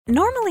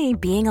Normally,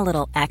 being a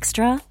little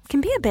extra can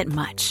be a bit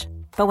much,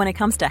 but when it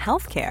comes to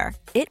healthcare,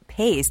 it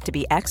pays to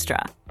be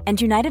extra. And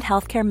United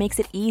Healthcare makes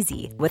it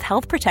easy with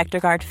Health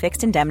Protector Guard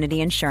fixed indemnity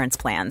insurance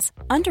plans.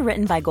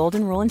 Underwritten by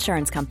Golden Rule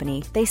Insurance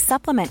Company, they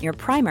supplement your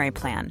primary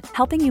plan,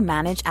 helping you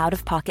manage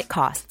out-of-pocket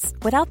costs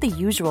without the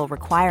usual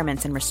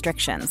requirements and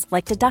restrictions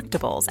like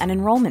deductibles and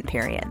enrollment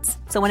periods.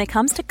 So when it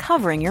comes to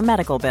covering your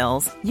medical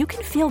bills, you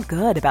can feel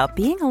good about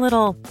being a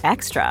little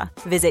extra.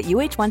 Visit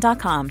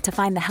uh1.com to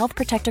find the Health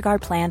Protector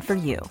Guard plan for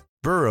you.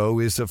 Burrow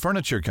is a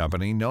furniture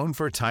company known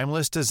for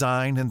timeless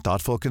design and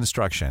thoughtful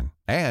construction,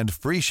 and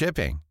free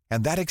shipping,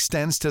 and that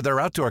extends to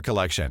their outdoor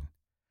collection.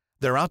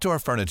 Their outdoor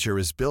furniture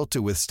is built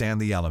to withstand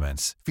the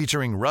elements,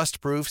 featuring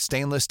rust-proof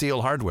stainless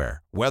steel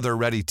hardware,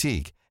 weather-ready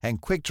teak,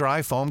 and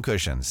quick-dry foam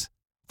cushions.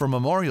 For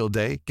Memorial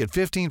Day, get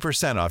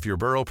 15% off your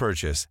Burrow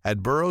purchase at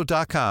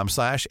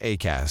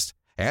burrow.com/ACAST,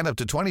 and up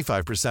to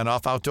 25%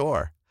 off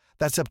outdoor.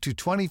 That's up to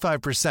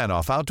 25%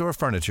 off outdoor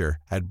furniture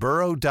at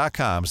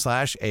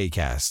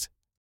burrow.com/ACAST.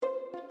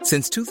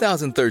 Since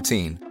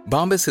 2013,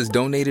 Bombas has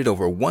donated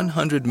over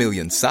 100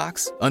 million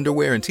socks,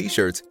 underwear, and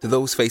T-shirts to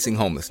those facing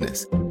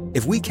homelessness.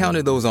 If we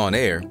counted those on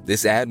air,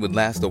 this ad would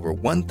last over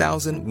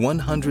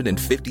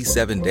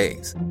 1,157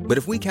 days. But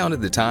if we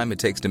counted the time it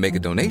takes to make a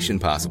donation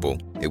possible,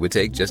 it would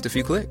take just a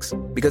few clicks.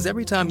 Because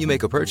every time you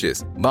make a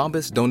purchase,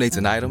 Bombas donates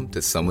an item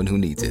to someone who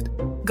needs it.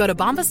 Go to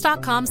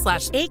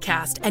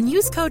bombas.com/ACAST and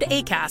use code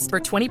ACAST for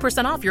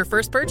 20% off your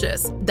first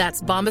purchase.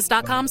 That's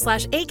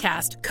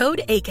bombas.com/ACAST,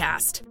 code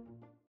ACAST.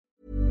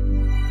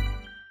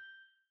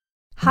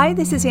 Hi,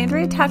 this is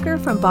Andrea Tucker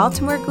from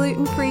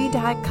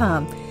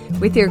BaltimoreGlutenFree.com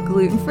with your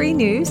gluten-free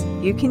news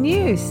you can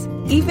use.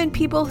 Even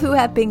people who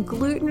have been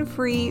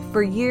gluten-free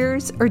for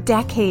years or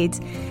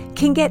decades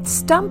can get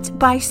stumped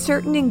by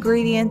certain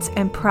ingredients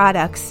and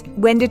products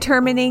when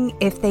determining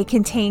if they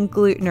contain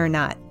gluten or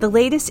not. The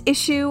latest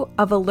issue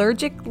of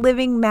Allergic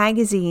Living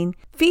magazine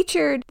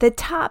featured the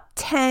top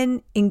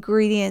 10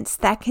 ingredients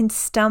that can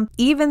stump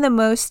even the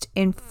most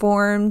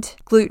informed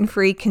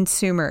gluten-free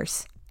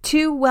consumers.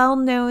 Two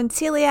well-known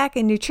celiac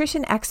and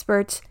nutrition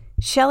experts,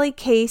 Shelley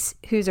Case,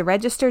 who's a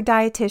registered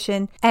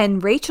dietitian,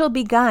 and Rachel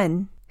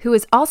Begun, who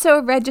is also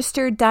a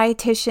registered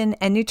dietitian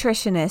and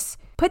nutritionist,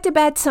 put to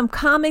bed some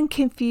common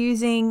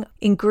confusing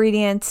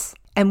ingredients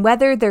and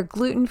whether they're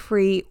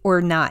gluten-free or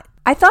not.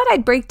 I thought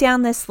I'd break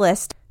down this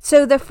list.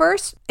 So the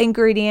first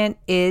ingredient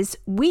is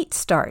wheat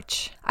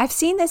starch. I've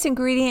seen this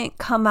ingredient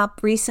come up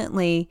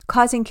recently,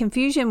 causing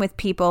confusion with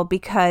people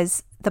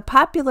because the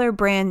popular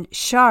brand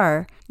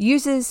Char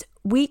uses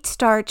wheat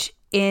starch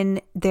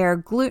in their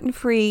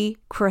gluten-free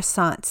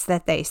croissants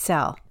that they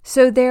sell.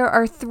 So there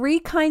are three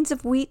kinds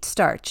of wheat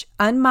starch: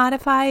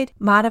 unmodified,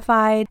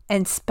 modified,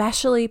 and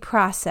specially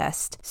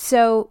processed.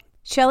 So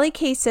Shelley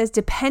Case says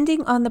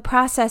depending on the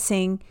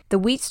processing, the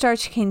wheat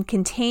starch can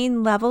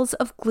contain levels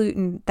of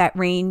gluten that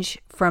range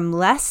from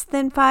less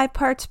than 5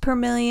 parts per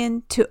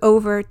million to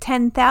over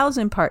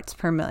 10,000 parts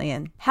per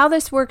million. How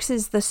this works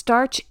is the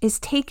starch is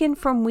taken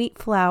from wheat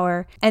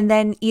flour and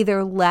then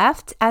either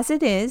left as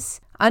it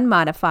is,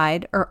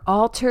 unmodified, or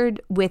altered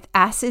with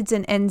acids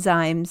and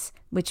enzymes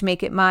which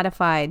make it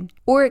modified,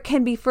 or it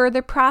can be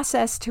further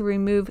processed to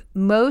remove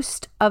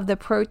most of the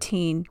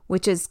protein,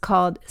 which is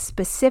called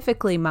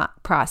specifically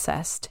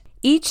processed.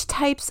 Each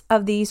types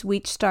of these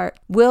wheat starch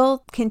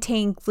will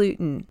contain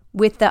gluten,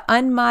 with the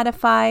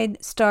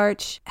unmodified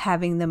starch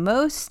having the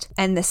most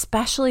and the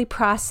specially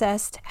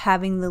processed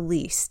having the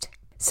least.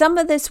 Some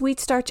of this wheat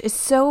starch is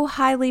so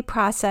highly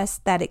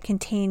processed that it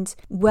contains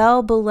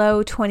well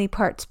below 20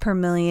 parts per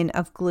million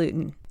of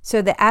gluten.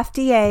 So the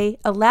FDA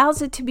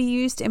allows it to be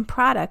used in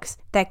products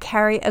that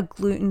carry a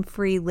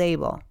gluten-free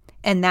label.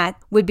 And that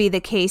would be the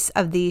case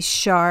of these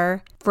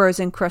Char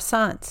frozen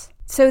croissants.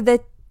 So the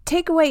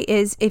takeaway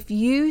is if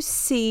you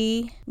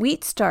see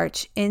wheat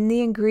starch in the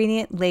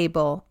ingredient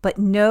label, but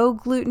no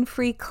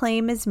gluten-free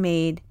claim is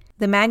made,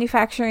 the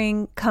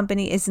manufacturing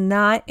company is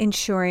not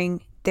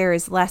ensuring there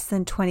is less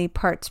than 20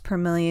 parts per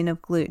million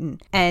of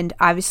gluten and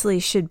obviously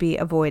should be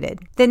avoided.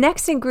 The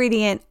next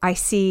ingredient I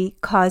see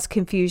cause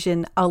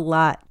confusion a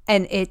lot,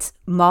 and it's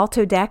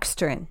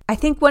maltodextrin. I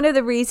think one of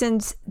the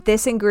reasons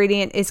this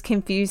ingredient is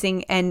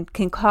confusing and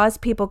can cause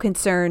people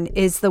concern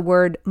is the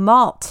word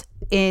malt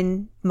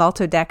in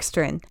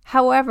maltodextrin.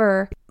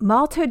 However,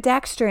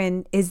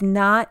 maltodextrin is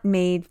not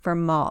made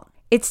from malt.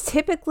 It's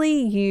typically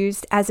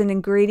used as an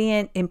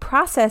ingredient in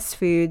processed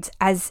foods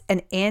as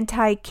an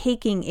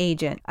anti-caking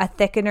agent, a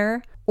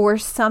thickener, or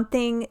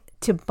something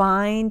to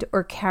bind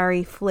or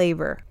carry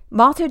flavor.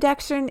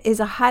 Maltodextrin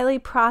is a highly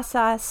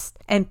processed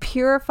and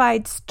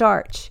purified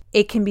starch.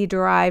 It can be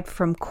derived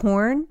from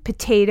corn,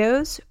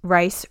 potatoes,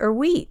 rice, or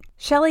wheat.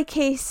 Shelley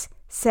Case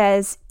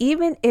says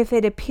even if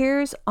it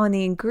appears on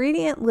the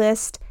ingredient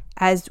list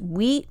as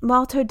wheat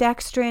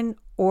maltodextrin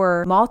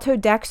or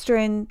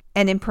maltodextrin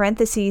and in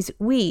parentheses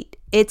wheat,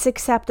 it's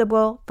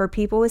acceptable for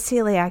people with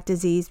celiac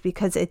disease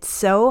because it's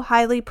so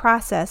highly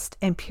processed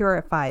and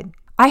purified.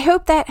 I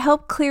hope that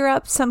helped clear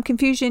up some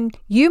confusion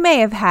you may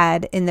have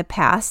had in the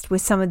past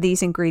with some of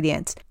these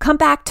ingredients. Come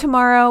back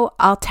tomorrow.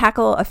 I'll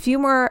tackle a few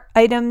more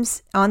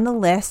items on the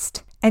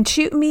list, and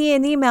shoot me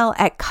an email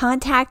at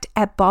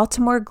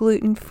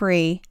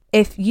contact@BaltimoreGlutenFree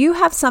if you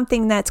have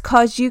something that's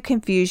caused you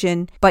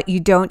confusion but you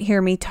don't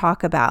hear me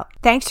talk about.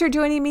 Thanks for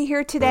joining me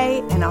here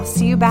today, and I'll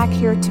see you back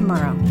here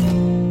tomorrow.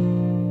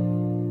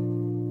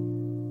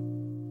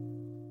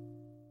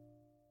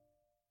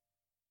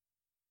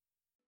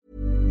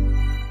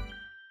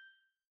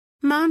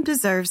 Mom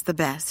deserves the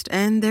best,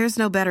 and there's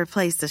no better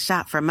place to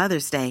shop for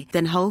Mother's Day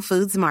than Whole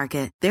Foods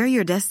Market. They're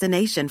your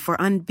destination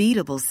for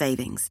unbeatable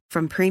savings,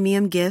 from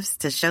premium gifts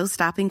to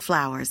show-stopping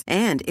flowers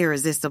and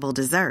irresistible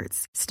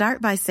desserts.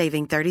 Start by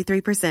saving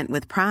 33%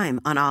 with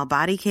Prime on all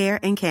body care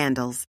and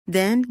candles.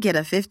 Then get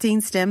a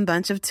 15-stem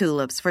bunch of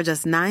tulips for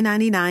just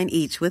 $9.99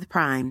 each with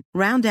Prime.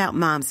 Round out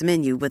Mom's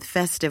menu with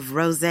festive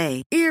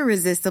rosé,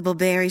 irresistible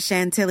berry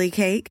chantilly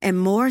cake, and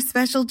more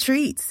special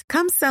treats.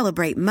 Come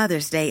celebrate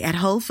Mother's Day at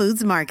Whole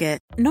Foods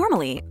Market.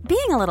 Normally,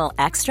 being a little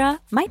extra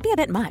might be a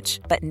bit much,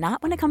 but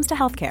not when it comes to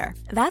healthcare.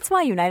 That's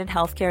why United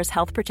Healthcare's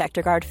Health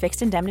Protector Guard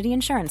fixed indemnity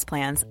insurance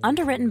plans,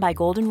 underwritten by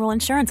Golden Rule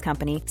Insurance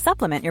Company,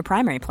 supplement your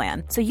primary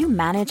plan so you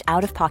manage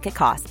out-of-pocket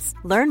costs.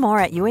 Learn more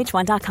at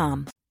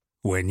uh1.com.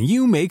 When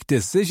you make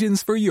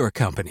decisions for your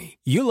company,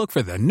 you look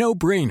for the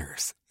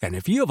no-brainers. And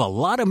if you have a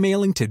lot of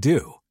mailing to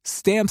do,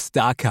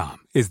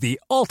 Stamps.com is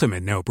the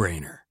ultimate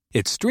no-brainer.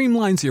 It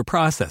streamlines your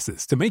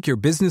processes to make your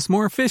business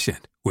more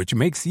efficient, which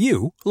makes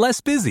you less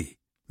busy.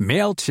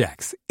 Mail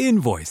checks,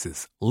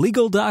 invoices,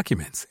 legal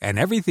documents, and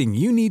everything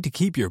you need to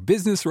keep your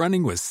business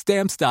running with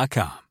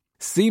Stamps.com.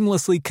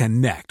 Seamlessly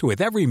connect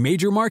with every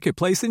major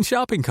marketplace and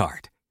shopping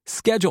cart.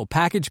 Schedule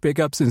package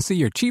pickups and see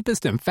your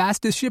cheapest and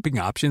fastest shipping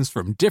options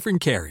from different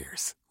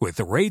carriers,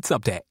 with rates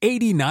up to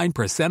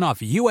 89% off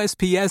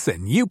USPS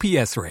and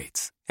UPS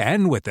rates.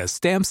 And with the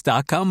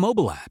Stamps.com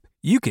mobile app,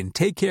 you can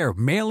take care of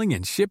mailing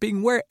and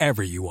shipping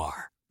wherever you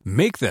are.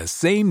 Make the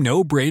same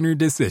no-brainer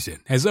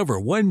decision as over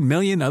 1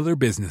 million other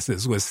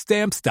businesses with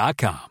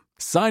Stamps.com.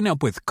 Sign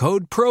up with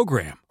code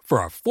PROGRAM for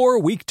a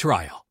 4-week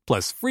trial,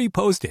 plus free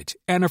postage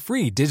and a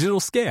free digital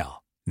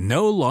scale.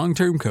 No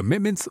long-term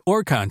commitments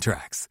or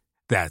contracts.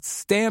 That's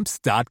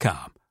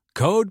Stamps.com.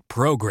 Code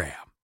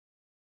PROGRAM.